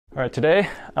All right, today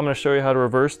I'm gonna show you how to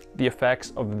reverse the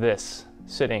effects of this,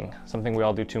 sitting, something we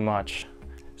all do too much.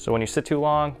 So when you sit too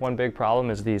long, one big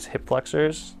problem is these hip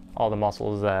flexors, all the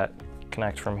muscles that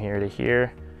connect from here to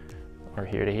here, or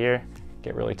here to here,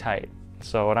 get really tight.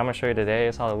 So what I'm gonna show you today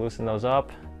is how to loosen those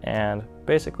up and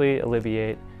basically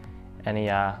alleviate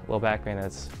any low back pain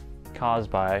that's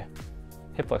caused by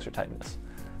hip flexor tightness.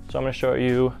 So I'm gonna show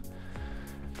you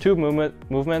two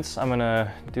movements. I'm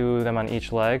gonna do them on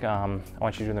each leg. I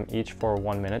want you to do them each for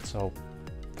 1 minute, so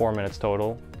 4 minutes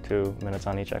total, 2 minutes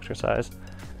on each exercise.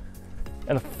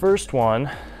 And the first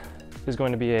one is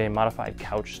going to be a modified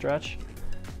couch stretch.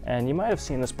 And you might have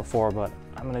seen this before, but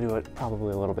I'm gonna do it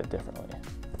probably a little bit differently.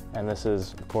 And this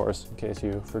is, of course, in case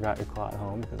you forgot your claw at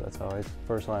home, because that's always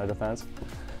first line of defense.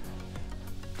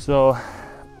 So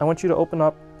I want you to open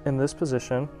up in this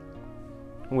position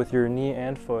with your knee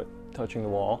and foot touching the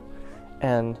wall.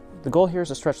 And the goal here is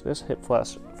to stretch this hip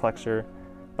flexor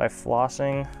by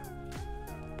flossing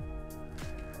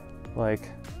like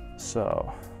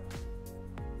so.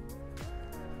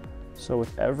 So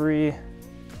with every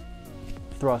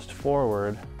thrust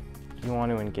forward, you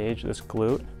want to engage this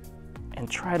glute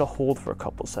and try to hold for a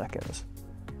couple seconds.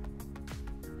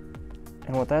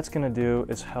 And what that's going to do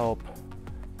is help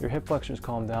your hip flexors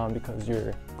calm down, because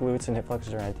your glutes and hip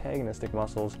flexors are antagonistic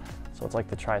muscles. So it's like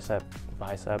the tricep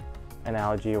bicep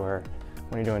analogy, where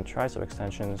when you're doing tricep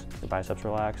extensions, your biceps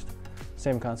relaxed.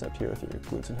 Same concept here with your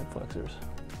glutes and hip flexors.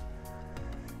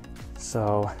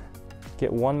 So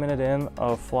get 1 minute in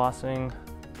of flossing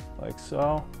like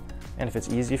so. And if it's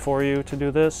easy for you to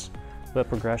do this, the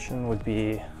progression would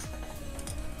be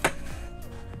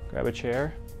grab a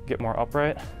chair, get more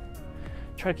upright,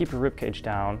 try to keep your rib cage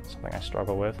down, something I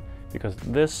struggle with, because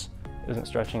this isn't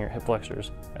stretching your hip flexors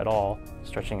at all, it's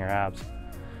stretching your abs.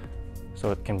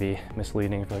 So it can be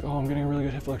misleading if you're like, oh, I'm getting a really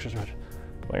good hip flexor stretch.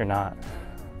 Well, you're not.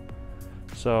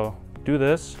 So do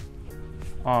this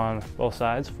on both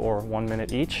sides for 1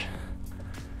 minute each.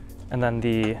 And then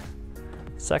the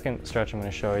second stretch I'm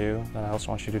going to show you that I also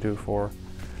want you to do for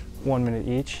 1 minute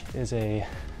each is I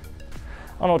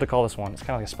don't know what to call this one. It's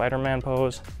kind of like a Spiderman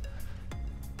pose.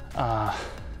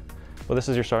 Well, this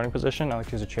is your starting position. I like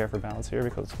to use a chair for balance here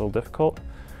because it's a little difficult.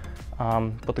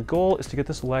 But the goal is to get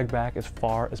this leg back as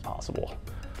far as possible.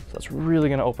 So that's really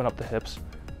going to open up the hips.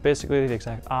 Basically the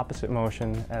exact opposite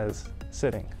motion as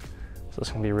sitting. So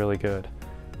this can be really good.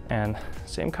 And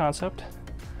same concept.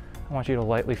 I want you to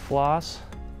lightly floss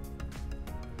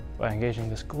by engaging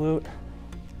this glute.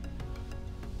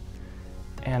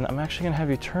 And I'm actually going to have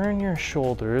you turn your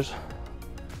shoulders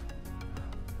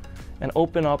and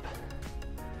open up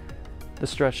the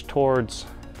stretch towards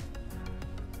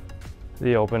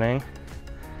the opening.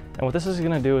 And what this is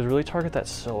going to do is really target that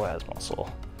psoas muscle,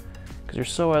 because your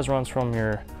psoas runs from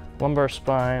your lumbar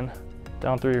spine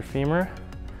down through your femur.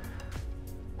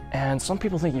 And some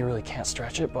people think you really can't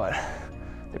stretch it, but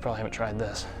they probably haven't tried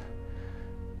this.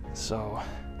 So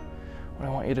what I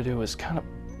want you to do is kind of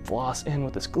floss in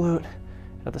with this glute.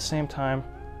 At the same time,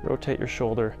 rotate your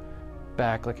shoulder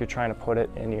back like you're trying to put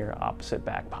it in your opposite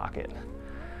back pocket.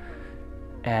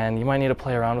 And you might need to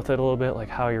play around with it a little bit, like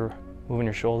how you're moving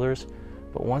your shoulders.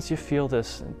 But once you feel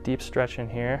this deep stretch in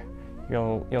here,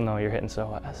 you'll know you're hitting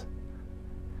psoas.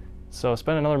 So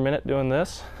spend another minute doing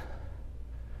this.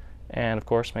 And of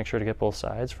course, make sure to get both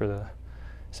sides for the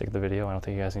sake of the video. I don't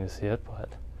think you guys need to see it, but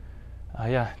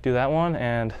yeah, do that one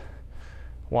and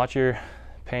watch your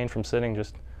pain from sitting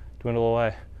just dwindle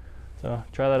away. So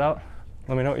try that out.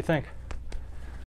 Let me know what you think.